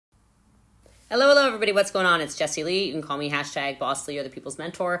Hello, everybody. What's going on? It's Jessie Lee. You can call me #BossLee or the People's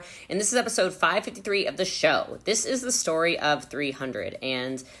Mentor. And this is episode 553 of the show. This is the story of 300.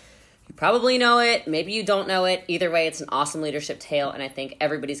 And you probably know it. Maybe you don't know it. Either way, it's an awesome leadership tale. And I think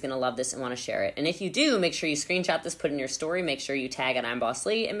everybody's going to love this and want to share it. And if you do, make sure you screenshot this, put in your story. Make sure you tag at I'm Boss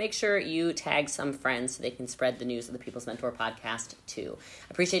Lee. And make sure you tag some friends so they can spread the news of the People's Mentor podcast too.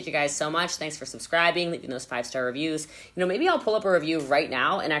 I appreciate you guys so much. Thanks for subscribing, leaving those 5-star reviews. Maybe I'll pull up a review right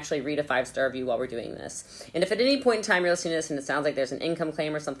now and actually read a 5-star review while we're doing this. And if at any point in time you're listening to this and it sounds like there's an income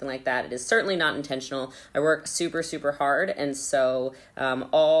claim or something like that, it is certainly not intentional. I work super, super hard. And so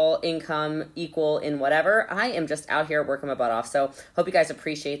all income equal in whatever. I am just out here working my butt off. So hope you guys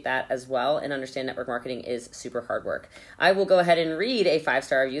appreciate that as well and understand network marketing is super hard work. I will go ahead and read a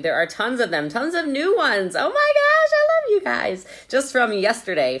 5-star review. There are tons of them, tons of new ones. Oh my gosh, I love you guys. Just from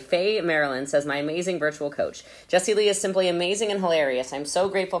yesterday, Faye Maryland says, my amazing virtual coach. Jessie Lee is simply amazing and hilarious. I'm so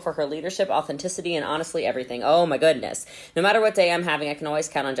grateful for her leadership, authenticity, and honestly everything. Oh my goodness. No matter what day I'm having, I can always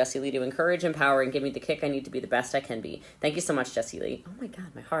count on Jessie Lee to encourage, empower, and give me the kick I need to be the best I can be. Thank you so much, Jessie Lee. Oh my God,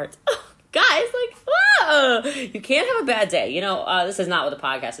 my heart. Guys, whoa! You can't have a bad day. This is not what the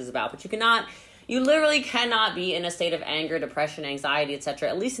podcast is about, but you literally cannot be in a state of anger, depression, anxiety, etc.,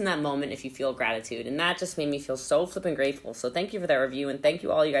 at least in that moment if you feel gratitude. And that just made me feel so flippin' grateful. So thank you for that review, and thank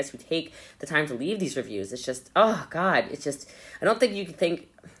you all you guys who take the time to leave these reviews. It's just, oh God,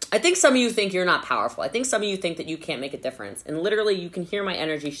 I think some of you think you're not powerful. I think some of you think that you can't make a difference. And literally, you can hear my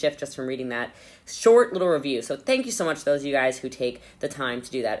energy shift just from reading that short little review. So thank you so much to those of you guys who take the time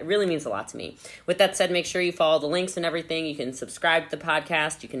to do that. It really means a lot to me. With that said, make sure you follow the links and everything. You can subscribe to the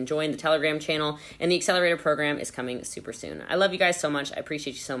podcast. You can join the Telegram channel. And the Accelerator program is coming super soon. I love you guys so much. I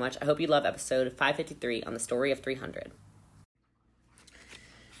appreciate you so much. I hope you love episode 553 on the story of 300.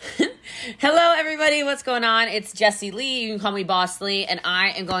 Hello, everybody. What's going on? It's Jessie Lee. You can call me Boss Lee, and I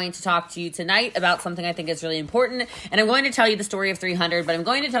am going to talk to you tonight about something I think is really important. And I'm going to tell you the story of 300, but I'm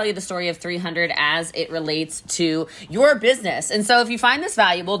going to tell you the story of 300 as it relates to your business. And so if you find this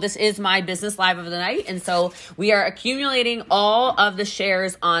valuable, this is my business live of the night. And so we are accumulating all of the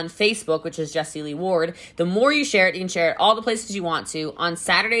shares on Facebook, which is Jessie Lee Ward. The more you share it, you can share it all the places you want to. On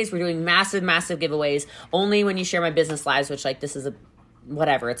Saturdays, we're doing massive, massive giveaways only when you share my business lives, which this is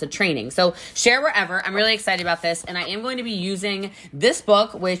it's a training. So share wherever. I'm really excited about this. And I am going to be using this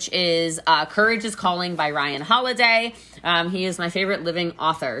book, which is Courage is Calling by Ryan Holiday. He is my favorite living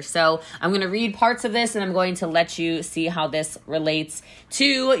author. So I'm going to read parts of this and I'm going to let you see how this relates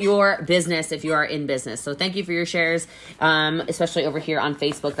to your business if you are in business. So thank you for your shares, especially over here on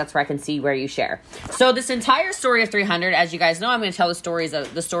Facebook. That's where I can see where you share. So this entire story of 300, as you guys know, I'm going to tell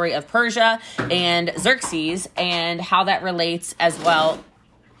the story of Persia and Xerxes and how that relates as well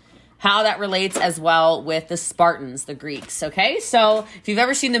with the Spartans, the Greeks, okay? So if you've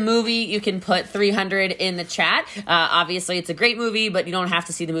ever seen the movie, you can put 300 in the chat. Obviously, it's a great movie, but you don't have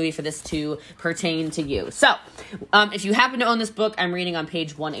to see the movie for this to pertain to you. So if you happen to own this book, I'm reading on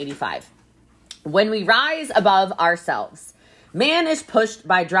page 185. When we rise above ourselves, man is pushed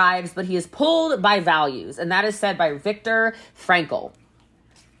by drives, but he is pulled by values. And that is said by Viktor Frankl.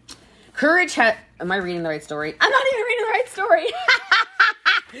 Am I reading the right story? I'm not even reading the right story.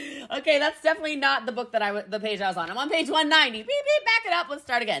 Okay, that's definitely not the book the page I was on. I'm on page 190. Beep, beep, back it up. Let's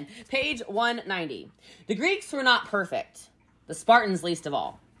start again. Page 190. The Greeks were not perfect. The Spartans least of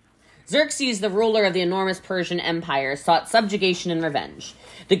all. Xerxes, the ruler of the enormous Persian Empire, sought subjugation and revenge.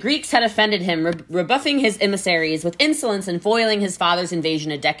 The Greeks had offended him, rebuffing his emissaries with insolence and foiling his father's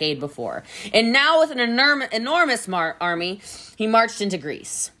invasion a decade before. And now with an enormous army, he marched into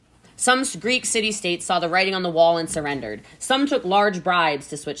Greece. Some Greek city-states saw the writing on the wall and surrendered. Some took large bribes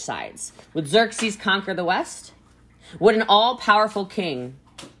to switch sides. Would Xerxes conquer the West? Would an all-powerful king,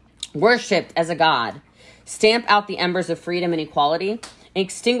 worshipped as a god, stamp out the embers of freedom and equality,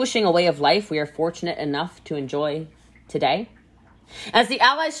 extinguishing a way of life we are fortunate enough to enjoy today? As the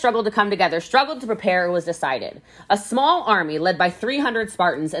allies struggled to come together, struggled to prepare, it was decided. A small army led by 300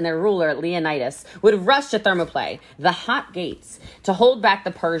 Spartans and their ruler, Leonidas, would rush to Thermopylae, the hot gates, to hold back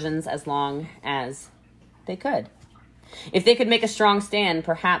the Persians as long as they could. If they could make a strong stand,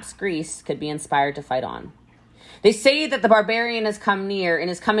 perhaps Greece could be inspired to fight on. They say that the barbarian has come near and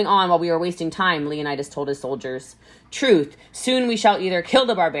is coming on while we are wasting time, Leonidas told his soldiers. Truth, soon we shall either kill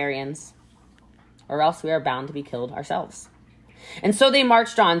the barbarians, or else we are bound to be killed ourselves. And so they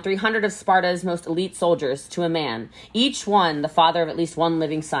marched on, 300 of Sparta's most elite soldiers, to a man, each one the father of at least one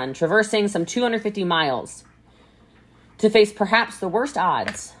living son, traversing some 250 miles to face perhaps the worst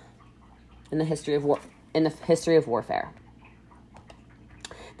odds in the history of warfare.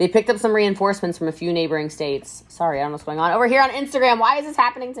 They picked up some reinforcements from a few neighboring states. Sorry, I don't know what's going on over here on Instagram. Why is this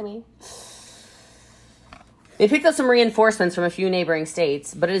happening to me? They picked up some reinforcements from a few neighboring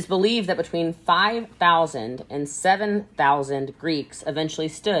states, but it is believed that between 5,000 and 7,000 Greeks eventually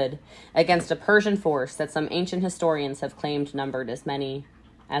stood against a Persian force that some ancient historians have claimed numbered as many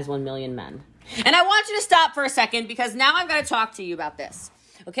as 1 million men. And I want you to stop for a second because now I'm going to talk to you about this.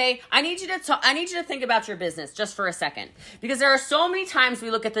 Okay, I need you to think about your business just for a second, because there are so many times we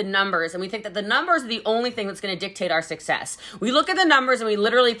look at the numbers and we think that the numbers are the only thing that's going to dictate our success. We look at the numbers and we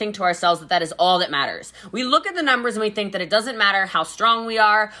literally think to ourselves that that is all that matters. We look at the numbers and we think that it doesn't matter how strong we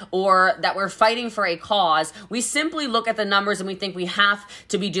are or that we're fighting for a cause. We simply look at the numbers and we think we have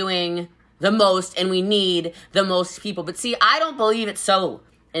to be doing the most and we need the most people. But see, I don't believe it's so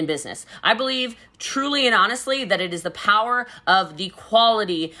in business. I believe truly and honestly that it is the power of the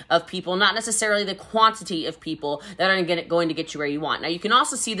quality of people, not necessarily the quantity of people that are going to get you where you want. Now, you can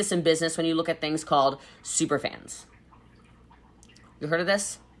also see this in business when you look at things called super fans. You heard of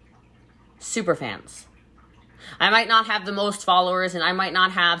this? Super fans. I might not have the most followers and I might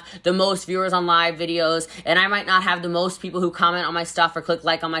not have the most viewers on live videos and I might not have the most people who comment on my stuff or click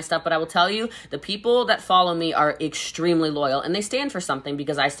like on my stuff, but I will tell you, the people that follow me are extremely loyal and they stand for something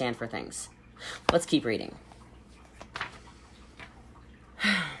because I stand for things. Let's keep reading.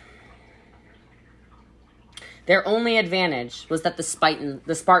 Their only advantage was that the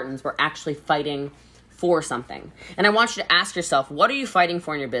Spartans were actually fighting for something. And I want you to ask yourself, what are you fighting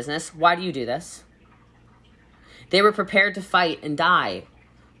for in your business? Why do you do this? They were prepared to fight and die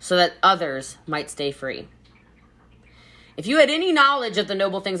so that others might stay free. If you had any knowledge of the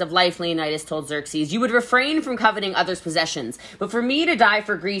noble things of life, Leonidas told Xerxes, you would refrain from coveting others' possessions. But for me to die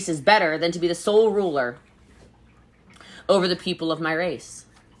for Greece is better than to be the sole ruler over the people of my race.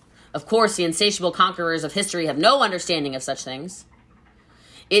 Of course, the insatiable conquerors of history have no understanding of such things.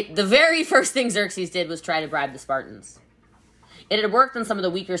 The very first thing Xerxes did was try to bribe the Spartans. It had worked in some of the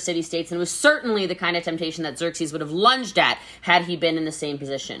weaker city-states, and it was certainly the kind of temptation that Xerxes would have lunged at had he been in the same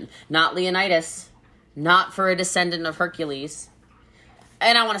position. Not Leonidas, not for a descendant of Hercules.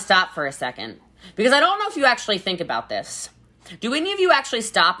 And I want to stop for a second, because I don't know if you actually think about this. Do any of you actually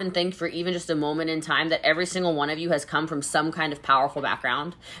stop and think for even just a moment in time that every single one of you has come from some kind of powerful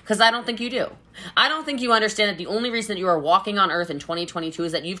background? Because I don't think you do. I don't think you understand that the only reason that you are walking on earth in 2022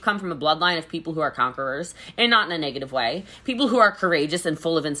 is that you've come from a bloodline of people who are conquerors, and not in a negative way. People who are courageous and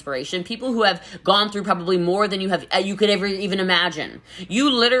full of inspiration. People who have gone through probably more than you could ever even imagine.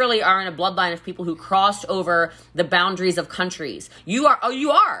 You literally are in a bloodline of people who crossed over the boundaries of countries. You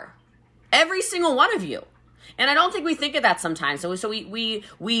are. Every single one of you. And I don't think we think of that sometimes. So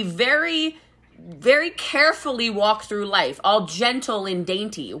we very, very carefully walk through life, all gentle and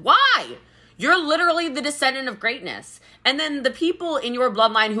dainty. Why? You're literally the descendant of greatness. And then the people in your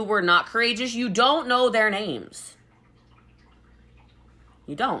bloodline who were not courageous, you don't know their names.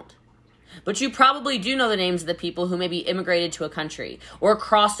 You don't. But you probably do know the names of the people who maybe immigrated to a country or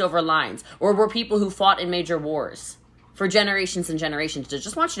crossed over lines or were people who fought in major wars for generations and generations. I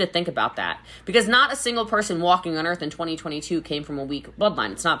just want you to think about that, because not a single person walking on earth in 2022 came from a weak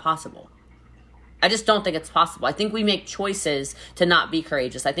bloodline. It's not possible. I just don't think it's possible. I think we make choices to not be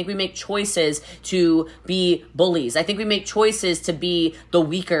courageous. I think we make choices to be bullies. I think we make choices to be the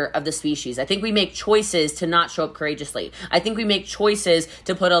weaker of the species. I think we make choices to not show up courageously. I think we make choices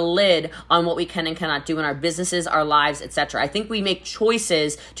to put a lid on what we can and cannot do in our businesses, our lives, etc. I think we make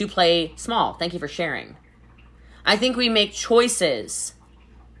choices to play small. Thank you for sharing. I think we make choices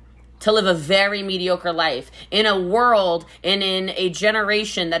to live a very mediocre life in a world and in a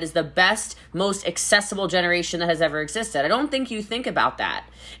generation that is the best, most accessible generation that has ever existed. I don't think you think about that.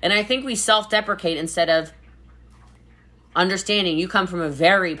 And I think we self-deprecate instead of understanding you come from a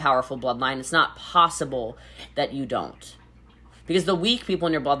very powerful bloodline. It's not possible that you don't. Because the weak people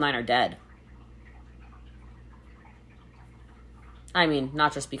in your bloodline are dead. I mean,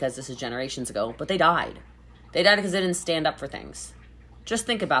 not just because this is generations ago, but they died. They died because they didn't stand up for things. Just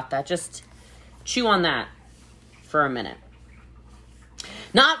think about that. Just chew on that for a minute.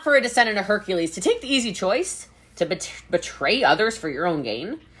 Not for a descendant of Hercules to take the easy choice, to betray others for your own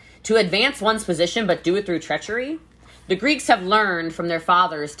gain, to advance one's position but do it through treachery. The Greeks have learned from their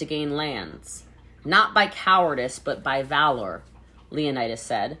fathers to gain lands, not by cowardice but by valor, Leonidas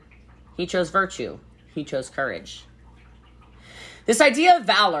said. He chose virtue. He chose courage. This idea of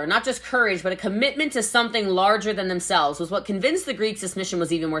valor, not just courage, but a commitment to something larger than themselves, was what convinced the Greeks this mission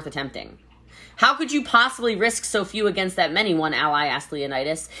was even worth attempting. How could you possibly risk so few against that many, one ally asked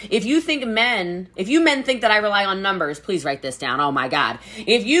Leonidas. If you men think that I rely on numbers, please write this down, oh my God.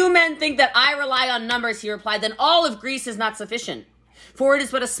 If you men think that I rely on numbers, he replied, then all of Greece is not sufficient, for it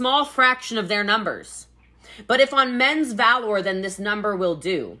is but a small fraction of their numbers. But if on men's valor, then this number will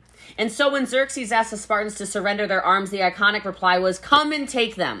do. And so when Xerxes asked the Spartans to surrender their arms, the iconic reply was, come and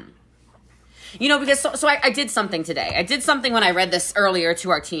take them. You know, because I did something today. I did something when I read this earlier to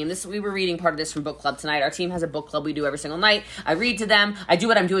our team. We were reading part of this from book club tonight. Our team has a book club we do every single night. I read to them. I do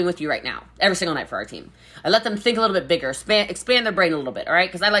what I'm doing with you right now, every single night for our team. I let them think a little bit bigger, expand their brain a little bit, all right?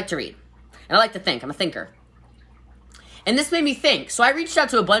 Because I like to read. And I like to think. I'm a thinker. And this made me think. So I reached out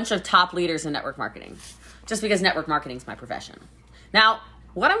to a bunch of top leaders in network marketing, just because network marketing is my profession. Now,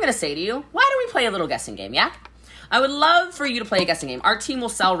 what I'm going to say to you, why don't we play a little guessing game, yeah? I would love for you to play a guessing game. Our team will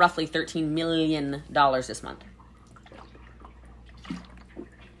sell roughly $13 million this month.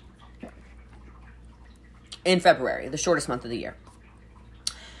 In February, the shortest month of the year.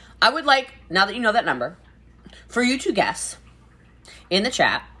 I would like, now that you know that number, for you to guess in the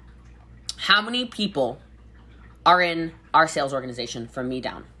chat how many people are in our sales organization from me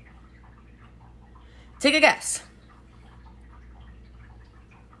down. Take a guess.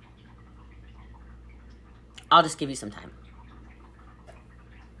 I'll just give you some time.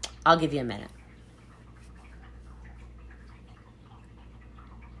 I'll give you a minute.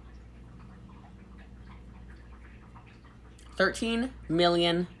 $13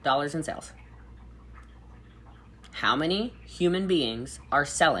 million in sales. How many human beings are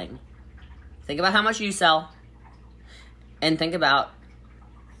selling? Think about how much you sell. And think about.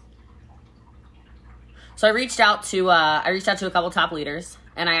 So I reached out to a couple top leaders,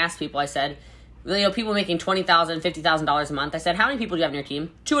 and I asked people. I said, you know, people making $20,000, $50,000 a month. I said, how many people do you have on your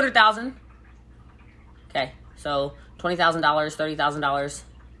team? 200,000. Okay, so $20,000, $30,000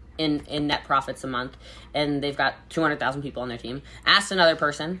 in net profits a month, and they've got 200,000 people on their team. Asked another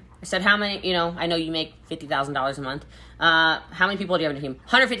person. I said, how many? You know, I know you make $50,000 a month. How many people do you have on your team?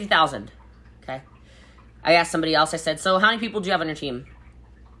 150,000. Okay. I asked somebody else. I said, so how many people do you have on your team?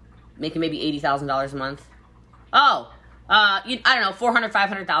 Making maybe $80,000 a month. Oh, I don't know, 400,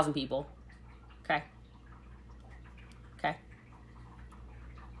 500,000 people. Okay. Okay.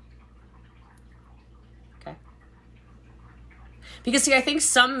 Okay. Because, see, I think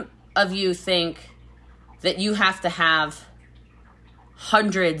some of you think that you have to have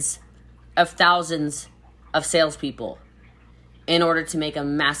hundreds of thousands of salespeople in order to make a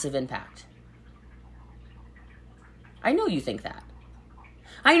massive impact. I know you think that.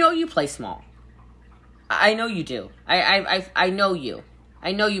 I know you play small. I know you do. I know you.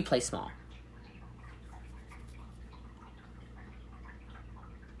 I know you play small.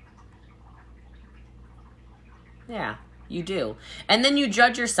 Yeah, you do. And then you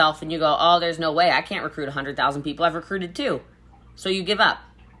judge yourself and you go, oh, there's no way. I can't recruit 100,000 people. I've recruited 2. So you give up.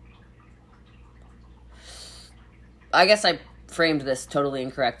 I guess I framed this totally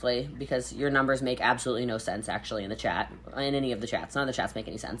incorrectly because your numbers make absolutely no sense actually in the chat, in any of the chats. None of the chats make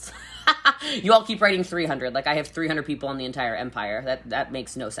any sense. You all keep writing 300. Like I have 300 people on the entire empire. That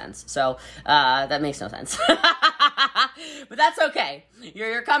makes no sense. So that makes no sense. But that's okay.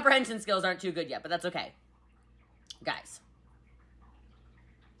 Your comprehension skills aren't too good yet, but that's okay. Guys,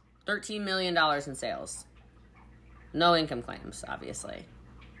 $13 million in sales. No income claims, obviously.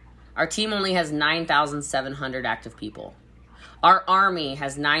 Our team only has 9,700 active people. Our army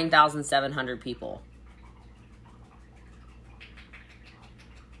has 9,700 people.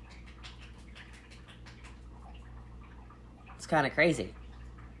 It's kind of crazy.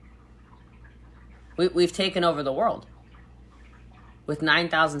 We've taken over the world with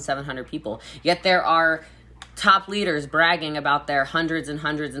 9,700 people. Yet there are top leaders bragging about their hundreds and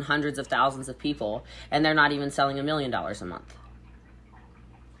hundreds and hundreds of thousands of people, and they're not even selling $1 million a month.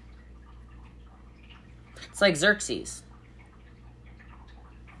 It's like Xerxes.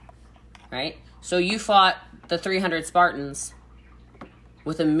 Right? So you fought the 300 Spartans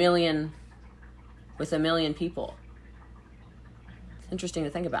with a million people. It's interesting to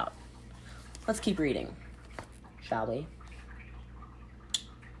think about. Let's keep reading, shall we?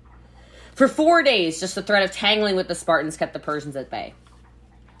 For 4 days, just the threat of tangling with the Spartans kept the Persians at bay.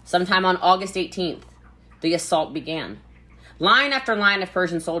 Sometime on August 18th, the assault began. Line after line of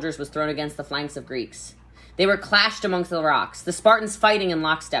Persian soldiers was thrown against the flanks of Greeks. They were clashed amongst the rocks, the Spartans fighting in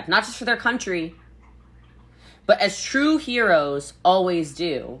lockstep, not just for their country, but as true heroes always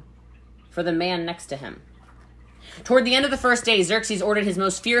do, for the man next to him. Toward the end of the first day, Xerxes ordered his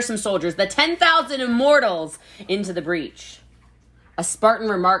most fearsome soldiers, the 10,000 immortals, into the breach. A Spartan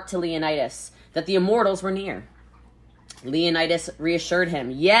remarked to Leonidas that the immortals were near. Leonidas reassured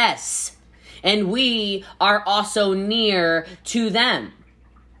him, yes, and we are also near to them.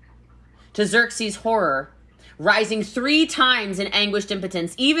 To Xerxes' horror, rising 3 times in anguished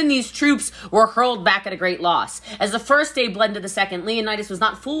impotence. Even these troops were hurled back at a great loss. As the first day bled to the second, Leonidas was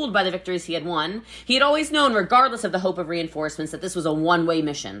not fooled by the victories he had won. He had always known, regardless of the hope of reinforcements, that this was a one-way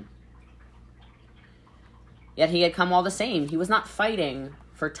mission. Yet he had come all the same. He was not fighting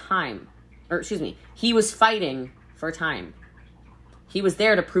for time. He was fighting for time. He was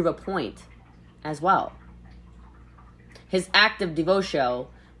there to prove a point as well. His act of devotio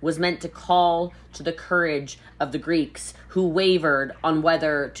was meant to call to the courage of the Greeks who wavered on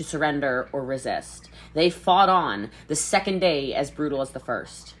whether to surrender or resist. They fought on, the second day as brutal as the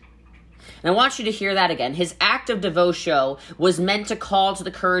first. And I want you to hear that again. His act of devotio was meant to call to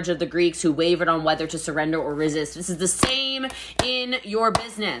the courage of the Greeks who wavered on whether to surrender or resist. This is the same in your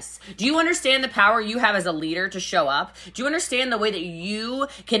business. Do you understand the power you have as a leader to show up? Do you understand the way that you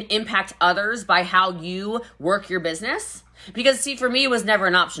can impact others by how you work your business? Because, see, for me, it was never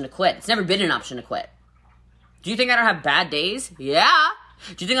an option to quit. It's never been an option to quit. Do you think I don't have bad days? Yeah.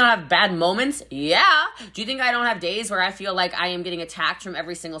 Do you think I don't have bad moments? Yeah. Do you think I don't have days where I feel like I am getting attacked from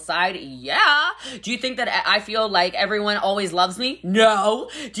every single side? Yeah. Do you think that I feel like everyone always loves me?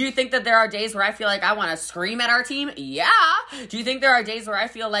 No. Do you think that there are days where I feel like I want to scream at our team? Yeah. Do you think there are days where I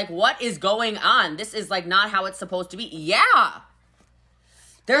feel like, what is going on? This is like not how it's supposed to be? Yeah.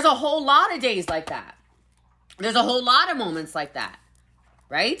 There's a whole lot of days like that. There's a whole lot of moments like that,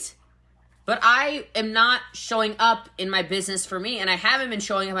 right? But I am not showing up in my business for me, and I haven't been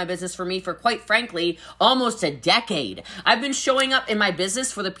showing up in my business for me for, quite frankly, almost a decade. I've been showing up in my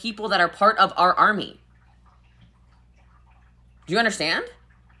business for the people that are part of our army. Do you understand?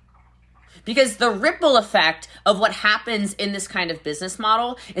 Because the ripple effect of what happens in this kind of business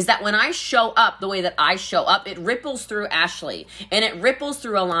model is that when I show up the way that I show up, it ripples through Ashley, and it ripples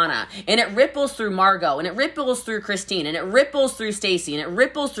through Alana, and it ripples through Margot, and it ripples through Christine, and it ripples through Stacy, and it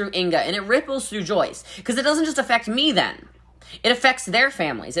ripples through Inga, and it ripples through Joyce. Because it doesn't just affect me then. It affects their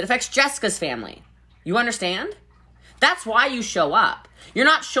families. It affects Jessica's family. You understand? That's why you show up. You're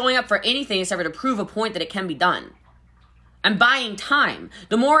not showing up for anything except for to prove a point that it can be done. I'm buying time.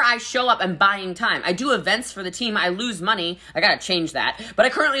 The more I show up, I'm buying time. I do events for the team. I lose money. I gotta change that. But I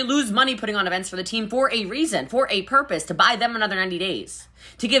currently lose money putting on events for the team for a reason, for a purpose, to buy them another 90 days,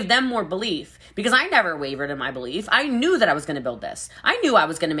 to give them more belief. Because I never wavered in my belief. I knew that I was gonna build this. I knew I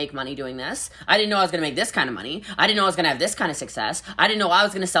was gonna make money doing this. I didn't know I was gonna make this kind of money. I didn't know I was gonna have this kind of success. I didn't know I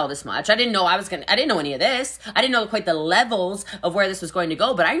was gonna sell this much. I didn't know any of this. I didn't know quite the levels of where this was going to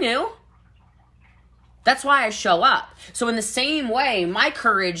go, but I knew. That's why I show up. So in the same way, my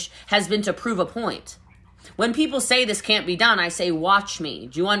courage has been to prove a point. When people say this can't be done, I say, watch me.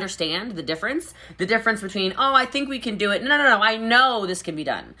 Do you understand the difference? The difference between, oh, I think we can do it. No. I know this can be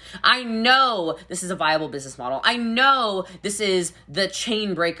done. I know this is a viable business model. I know this is the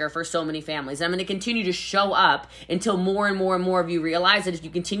chain breaker for so many families. And I'm going to continue to show up until more and more and more of you realize that if you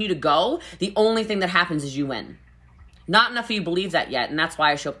continue to go, the only thing that happens is you win. Not enough of you believe that yet, and that's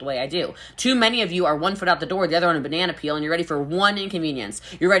why I show up the way I do. Too many of you are one foot out the door, the other on a banana peel, and you're ready for one inconvenience.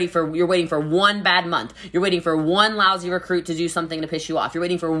 You're waiting for one bad month. You're waiting for one lousy recruit to do something to piss you off. You're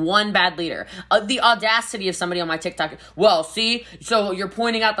waiting for one bad leader. The audacity of somebody on my TikTok. Well, see, so you're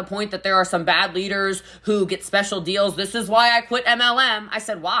pointing out the point that there are some bad leaders who get special deals. This is why I quit MLM. I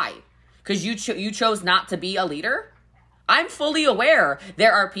said, why? Because you chose not to be a leader? I'm fully aware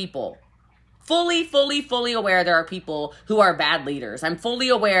there are people. Fully aware there are people who are bad leaders. I'm fully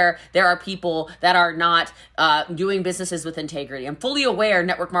aware there are people that are not doing businesses with integrity. I'm fully aware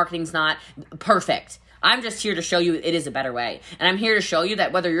network marketing's not perfect. I'm just here to show you it is a better way. And I'm here to show you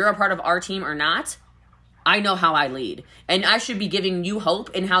that whether you're a part of our team or not, I know how I lead. And I should be giving you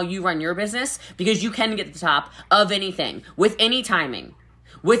hope in how you run your business, because you can get to the top of anything with any timing,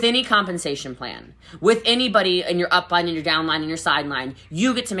 with any compensation plan, with anybody in your upline and your downline and your sideline.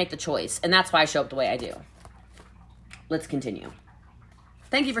 You get to make the choice. And that's why I show up the way I do. Let's continue.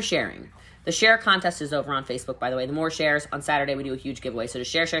 Thank you for sharing. The share contest is over on Facebook, by the way. The more shares, on Saturday we do a huge giveaway. So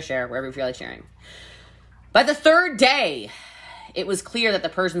just share, wherever you feel like sharing. By the third day, it was clear that the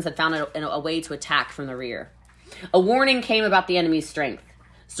Persians had found a way to attack from the rear. A warning came about the enemy's strength.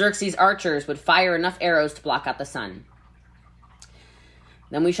 Xerxes' archers would fire enough arrows to block out the sun.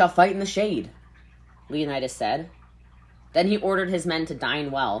 Then we shall fight in the shade, Leonidas said. Then he ordered his men to dine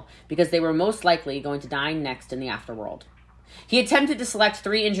well, because they were most likely going to dine next in the afterworld. He attempted to select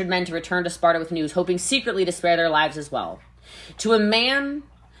 3 injured men to return to Sparta with news, hoping secretly to spare their lives as well. To a man,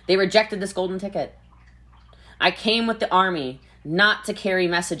 they rejected this golden ticket. I came with the army, not to carry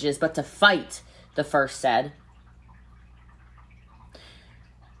messages, but to fight, the first said.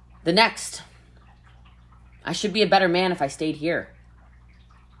 The next, I should be a better man if I stayed here.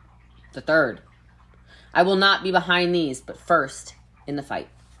 The third, I will not be behind these, but first in the fight."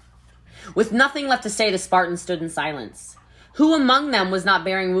 With nothing left to say, the Spartans stood in silence. Who among them was not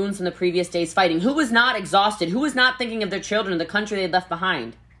bearing wounds from the previous day's fighting? Who was not exhausted? Who was not thinking of their children and the country they had left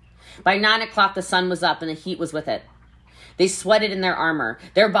behind? By 9 o'clock, the sun was up and the heat was with it. They sweated in their armor,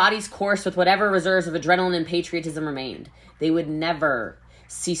 their bodies coursed with whatever reserves of adrenaline and patriotism remained. They would never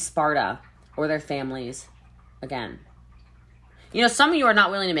see Sparta or their families again. You know, some of you are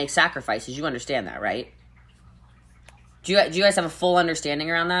not willing to make sacrifices. You understand that, right? Do you guys have a full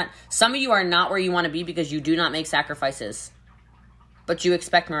understanding around that? Some of you are not where you want to be because you do not make sacrifices, but you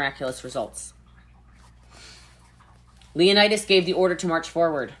expect miraculous results. Leonidas gave the order to march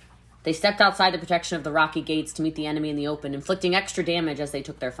forward. They stepped outside the protection of the rocky gates to meet the enemy in the open, inflicting extra damage as they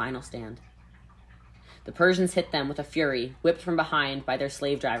took their final stand. The Persians hit them with a fury, whipped from behind by their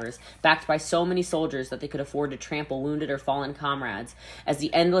slave drivers, backed by so many soldiers that they could afford to trample wounded or fallen comrades, as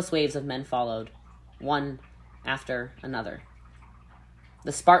the endless waves of men followed, one after another.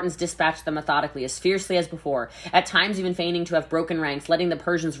 The Spartans dispatched them methodically, as fiercely as before, at times even feigning to have broken ranks, letting the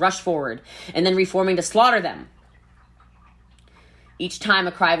Persians rush forward, and then reforming to slaughter them. Each time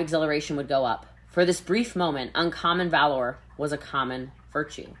a cry of exhilaration would go up. For this brief moment, uncommon valor was a common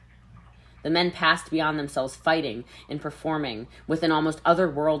virtue. The men passed beyond themselves, fighting and performing with an almost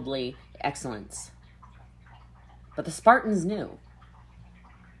otherworldly excellence. But the Spartans knew.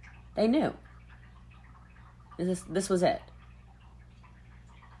 They knew. This was it.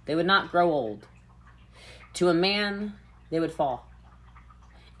 They would not grow old. To a man, they would fall.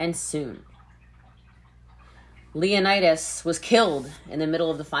 And soon. Leonidas was killed in the middle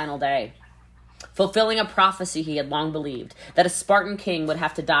of the final day, fulfilling a prophecy he had long believed, that a Spartan king would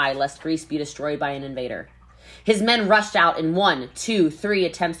have to die lest Greece be destroyed by an invader. His men rushed out in 1, 2, 3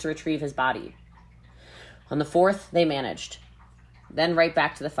 attempts to retrieve his body. On the 4th, they managed. Then right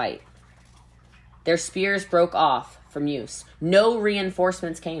back to the fight. Their spears broke off from use. No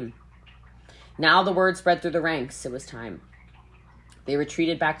reinforcements came. Now the word spread through the ranks. It was time. They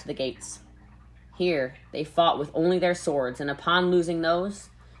retreated back to the gates. Here, they fought with only their swords, and upon losing those,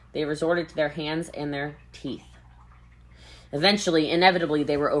 they resorted to their hands and their teeth. Eventually, inevitably,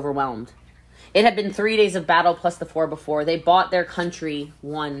 they were overwhelmed. It had been 3 days of battle plus the 4 before. They bought their country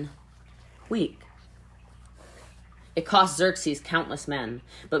 1 week. It cost Xerxes countless men,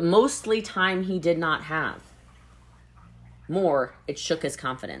 but mostly time he did not have. More, it shook his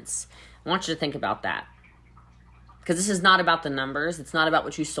confidence. I want you to think about that. Because this is not about the numbers. It's not about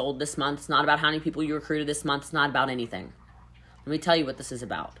what you sold this month. It's not about how many people you recruited this month. It's not about anything. Let me tell you what this is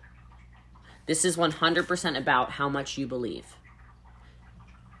about. This is 100% about how much you believe.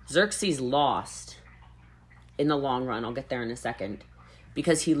 Xerxes lost in the long run. I'll get there in a second.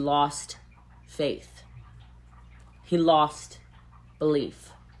 Because he lost faith. He lost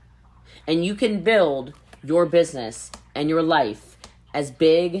belief. And you can build your business and your life as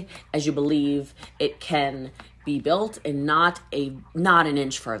big as you believe it can be built, and not an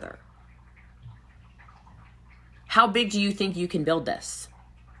inch further. How big do you think you can build this?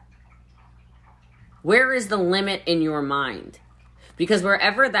 Where is the limit in your mind? Because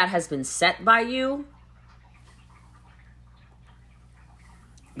wherever that has been set by you,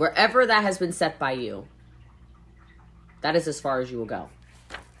 that is as far as you will go.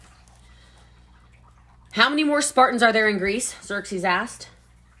 How many more Spartans are there in Greece? Xerxes asked.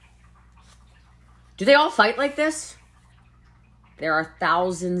 Do they all fight like this? There are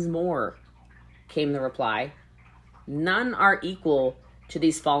thousands more, came the reply. None are equal to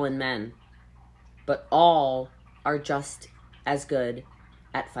these fallen men, but all are just as good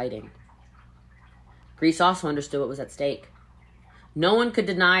at fighting. Greece also understood what was at stake. No one could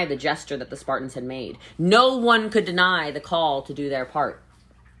deny the gesture that the Spartans had made. No one could deny the call to do their part.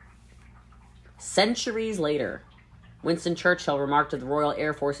 Centuries later, Winston Churchill remarked of the Royal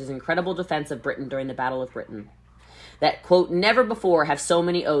Air Force's incredible defense of Britain during the Battle of Britain, that, quote, "Never before have so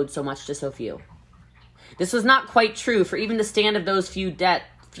many owed so much to so few." This was not quite true, for even the stand of those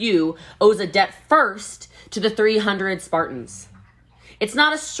few owes a debt first to the 300 Spartans. It's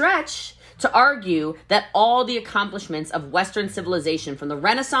not a stretch to argue that all the accomplishments of Western civilization, from the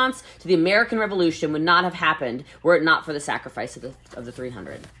Renaissance to the American Revolution, would not have happened were it not for the sacrifice of the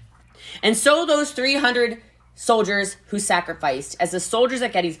 300. And so those 300 soldiers who sacrificed, as the soldiers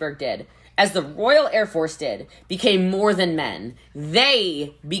at Gettysburg did, as the Royal Air Force did, became more than men.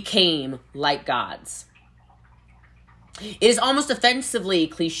 They became like gods. It is almost offensively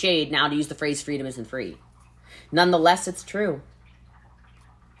cliched now to use the phrase freedom isn't free. Nonetheless, it's true.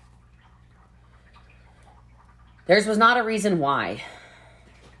 Theirs was not a reason why.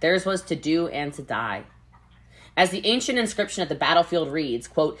 Theirs was to do and to die. As the ancient inscription at the battlefield reads,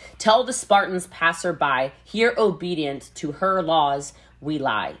 quote, "Tell the Spartans passer-by, here obedient to her laws we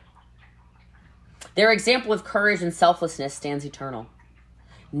lie." Their example of courage and selflessness stands eternal.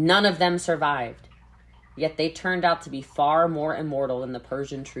 None of them survived, yet they turned out to be far more immortal than the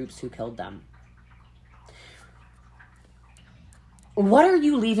Persian troops who killed them. What are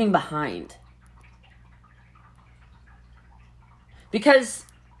you leaving behind? Because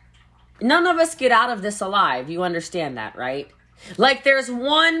none of us get out of this alive. You understand that, right? Like, there's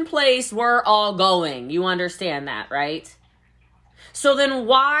one place we're all going. You understand that, right? So then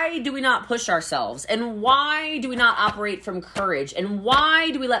why do we not push ourselves? And why do we not operate from courage? And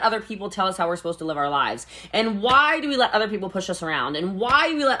why do we let other people tell us how we're supposed to live our lives? And why do we let other people push us around? And why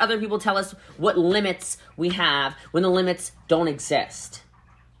do we let other people tell us what limits we have when the limits don't exist?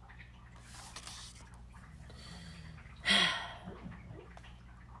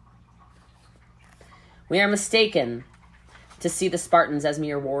 We are mistaken to see the Spartans as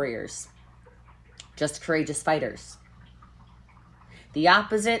mere warriors, just courageous fighters. The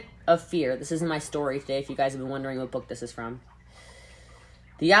opposite of fear. This isn't my story today, if you guys have been wondering what book this is from.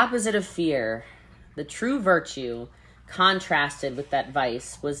 The opposite of fear, the true virtue contrasted with that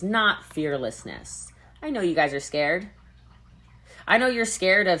vice, was not fearlessness. I know you guys are scared. I know you're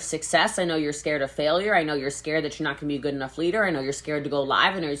scared of success. I know you're scared of failure. I know you're scared that you're not going to be a good enough leader. I know you're scared to go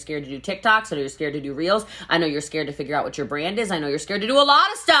live. I know you're scared to do TikToks. I know you're scared to do Reels. I know you're scared to figure out what your brand is. I know you're scared to do a lot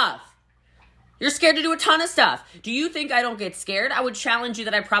of stuff. You're scared to do a ton of stuff. Do you think I don't get scared? I would challenge you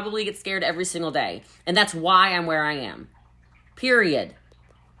that I probably get scared every single day. And that's why I'm where I am. Period.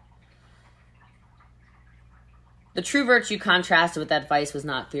 The true virtue contrasted with that vice was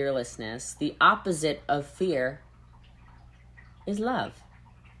not fearlessness. The opposite of fear is love.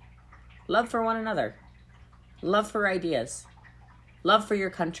 Love for one another. Love for ideas. Love for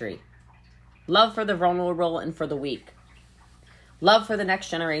your country. Love for the vulnerable and for the weak. Love for the next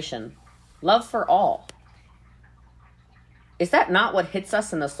generation. Love for all. Is that not what hits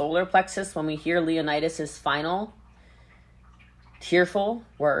us in the solar plexus when we hear Leonidas' final tearful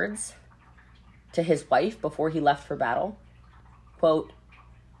words to his wife before he left for battle? Quote,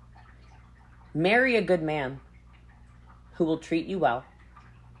 "Marry a good man who will treat you well,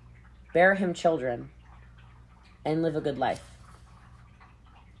 bear him children, and live a good life."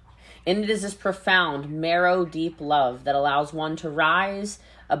 And it is this profound, marrow deep love that allows one to rise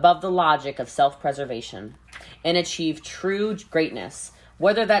above the logic of self-preservation and achieve true greatness,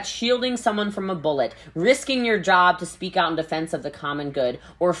 whether that's shielding someone from a bullet, risking your job to speak out in defense of the common good,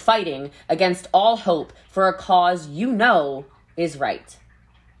 or fighting against all hope for a cause you know is right.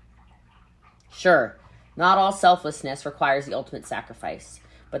 Sure, not all selflessness requires the ultimate sacrifice,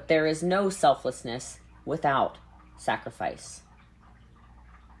 but there is no selflessness without sacrifice.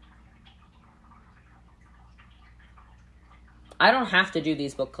 I don't have to do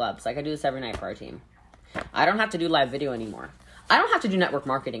these book clubs. Like, I do this every night for our team. I don't have to do live video anymore. I don't have to do network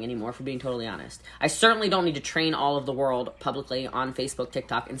marketing anymore, for being totally honest. I certainly don't need to train all of the world publicly on Facebook,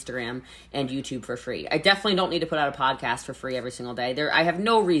 TikTok, Instagram, and YouTube for free. I definitely don't need to put out a podcast for free every single day. I have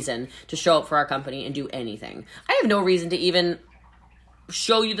no reason to show up for our company and do anything. I have no reason to even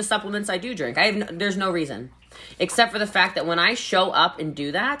show you the supplements I do drink. There's no reason. Except for the fact that when I show up and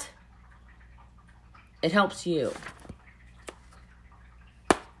do that, it helps you.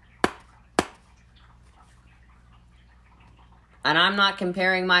 And I'm not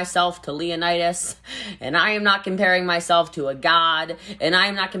comparing myself to Leonidas, and I am not comparing myself to a god, and I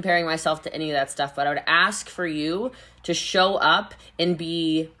am not comparing myself to any of that stuff, but I would ask for you to show up and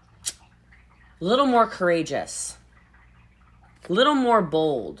be a little more courageous, a little more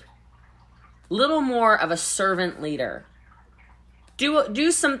bold, a little more of a servant leader.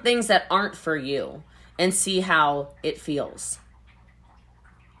 Do some things that aren't for you and see how it feels.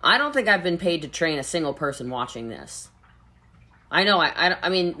 I don't think I've been paid to train a single person watching this. I know, I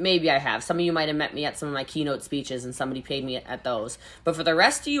mean, maybe I have. Some of you might have met me at some of my keynote speeches and somebody paid me at those. But for the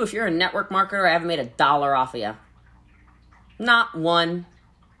rest of you, if you're a network marketer, I haven't made $1 off of you. Not one.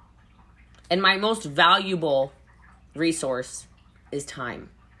 And my most valuable resource is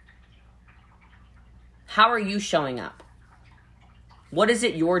time. How are you showing up? What is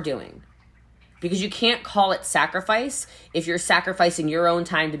it you're doing? Because you can't call it sacrifice if you're sacrificing your own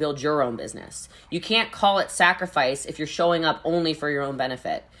time to build your own business. You can't call it sacrifice if you're showing up only for your own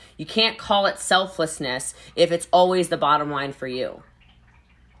benefit. You can't call it selflessness if it's always the bottom line for you.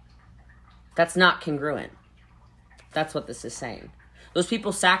 That's not congruent. That's what this is saying. Those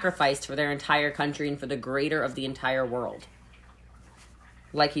people sacrificed for their entire country and for the greater of the entire world.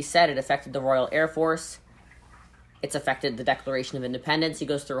 Like he said, it affected the Royal Air Force. It's affected the Declaration of Independence. He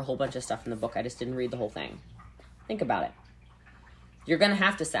goes through a whole bunch of stuff in the book. I just didn't read the whole thing. Think about it. You're going to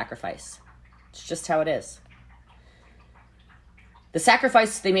have to sacrifice. It's just how it is. The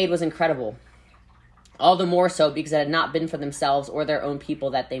sacrifice they made was incredible. All the more so because it had not been for themselves or their own people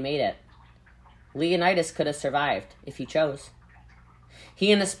that they made it. Leonidas could have survived if he chose.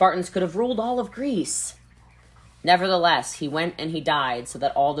 He and the Spartans could have ruled all of Greece. Nevertheless, he went and he died so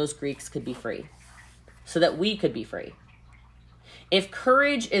that all those Greeks could be free. So that we could be free. If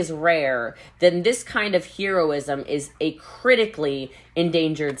courage is rare, then this kind of heroism is a critically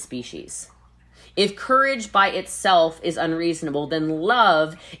endangered species. If courage by itself is unreasonable, then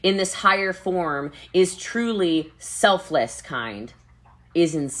love in this higher form is truly selfless kind,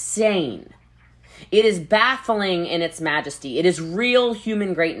 is insane. It is baffling in its majesty. It is real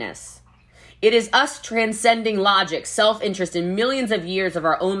human greatness. It is us transcending logic, self-interest, and millions of years of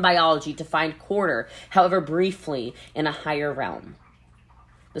our own biology to find quarter, however briefly, in a higher realm.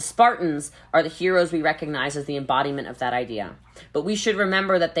 The Spartans are the heroes we recognize as the embodiment of that idea. But we should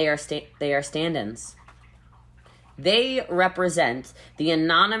remember that they are stand-ins. They represent the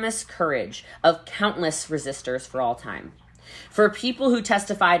anonymous courage of countless resistors for all time. For people who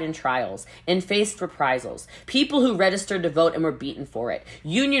testified in trials and faced reprisals, people who registered to vote and were beaten for it,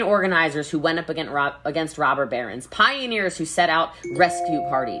 union organizers who went up against robber barons, pioneers who set out rescue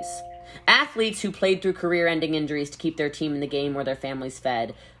parties, athletes who played through career-ending injuries to keep their team in the game where their families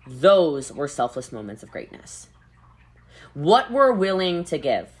fed. Those were selfless moments of greatness. What we're willing to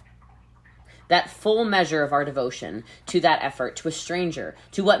give, that full measure of our devotion to that effort, to a stranger,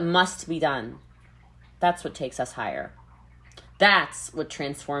 to what must be done, that's what takes us higher. That's what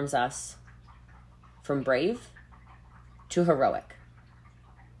transforms us from brave to heroic.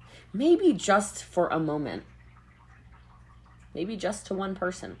 Maybe just for a moment. Maybe just to one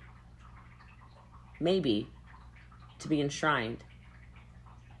person. Maybe to be enshrined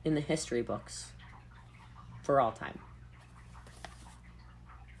in the history books for all time.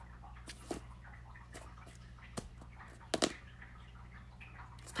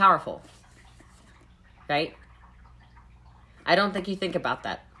 It's powerful, right? I don't think you think about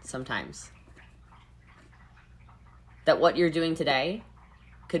that sometimes. That what you're doing today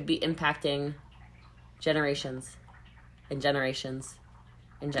could be impacting generations and generations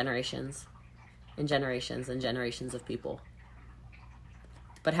and generations and generations and generations of people.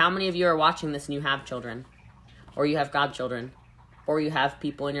 But how many of you are watching this and you have children, or you have godchildren, or you have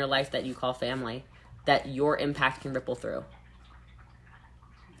people in your life that you call family that your impact can ripple through?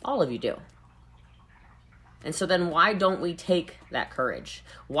 All of you do. And so then why don't we take that courage?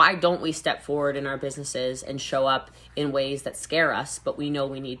 Why don't we step forward in our businesses and show up in ways that scare us, but we know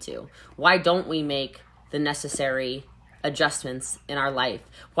we need to? Why don't we make the necessary adjustments in our life?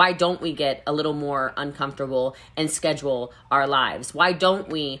 Why don't we get a little more uncomfortable and schedule our lives? Why don't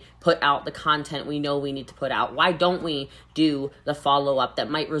we put out the content we know we need to put out? Why don't we do the follow-up that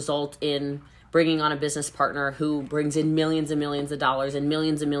might result in bringing on a business partner who brings in millions and millions of dollars and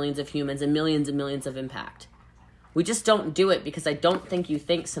millions of humans and millions of impact? We just don't do it because I don't think you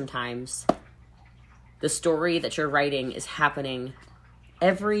think sometimes the story that you're writing is happening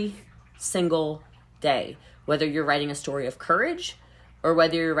every single day, whether you're writing a story of courage or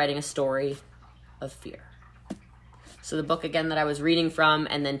whether you're writing a story of fear. So the book, again, that I was reading from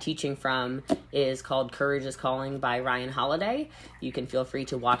and then teaching from is called Courage is Calling by Ryan Holiday. You can feel free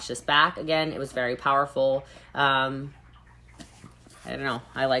to watch this back. Again, it was very powerful. I don't know.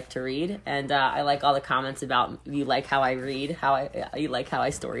 I like to read, and I like all the comments about you like how I read, you like how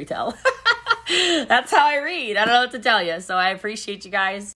I storytell. That's how I read. I don't know what to tell you. So I appreciate you guys.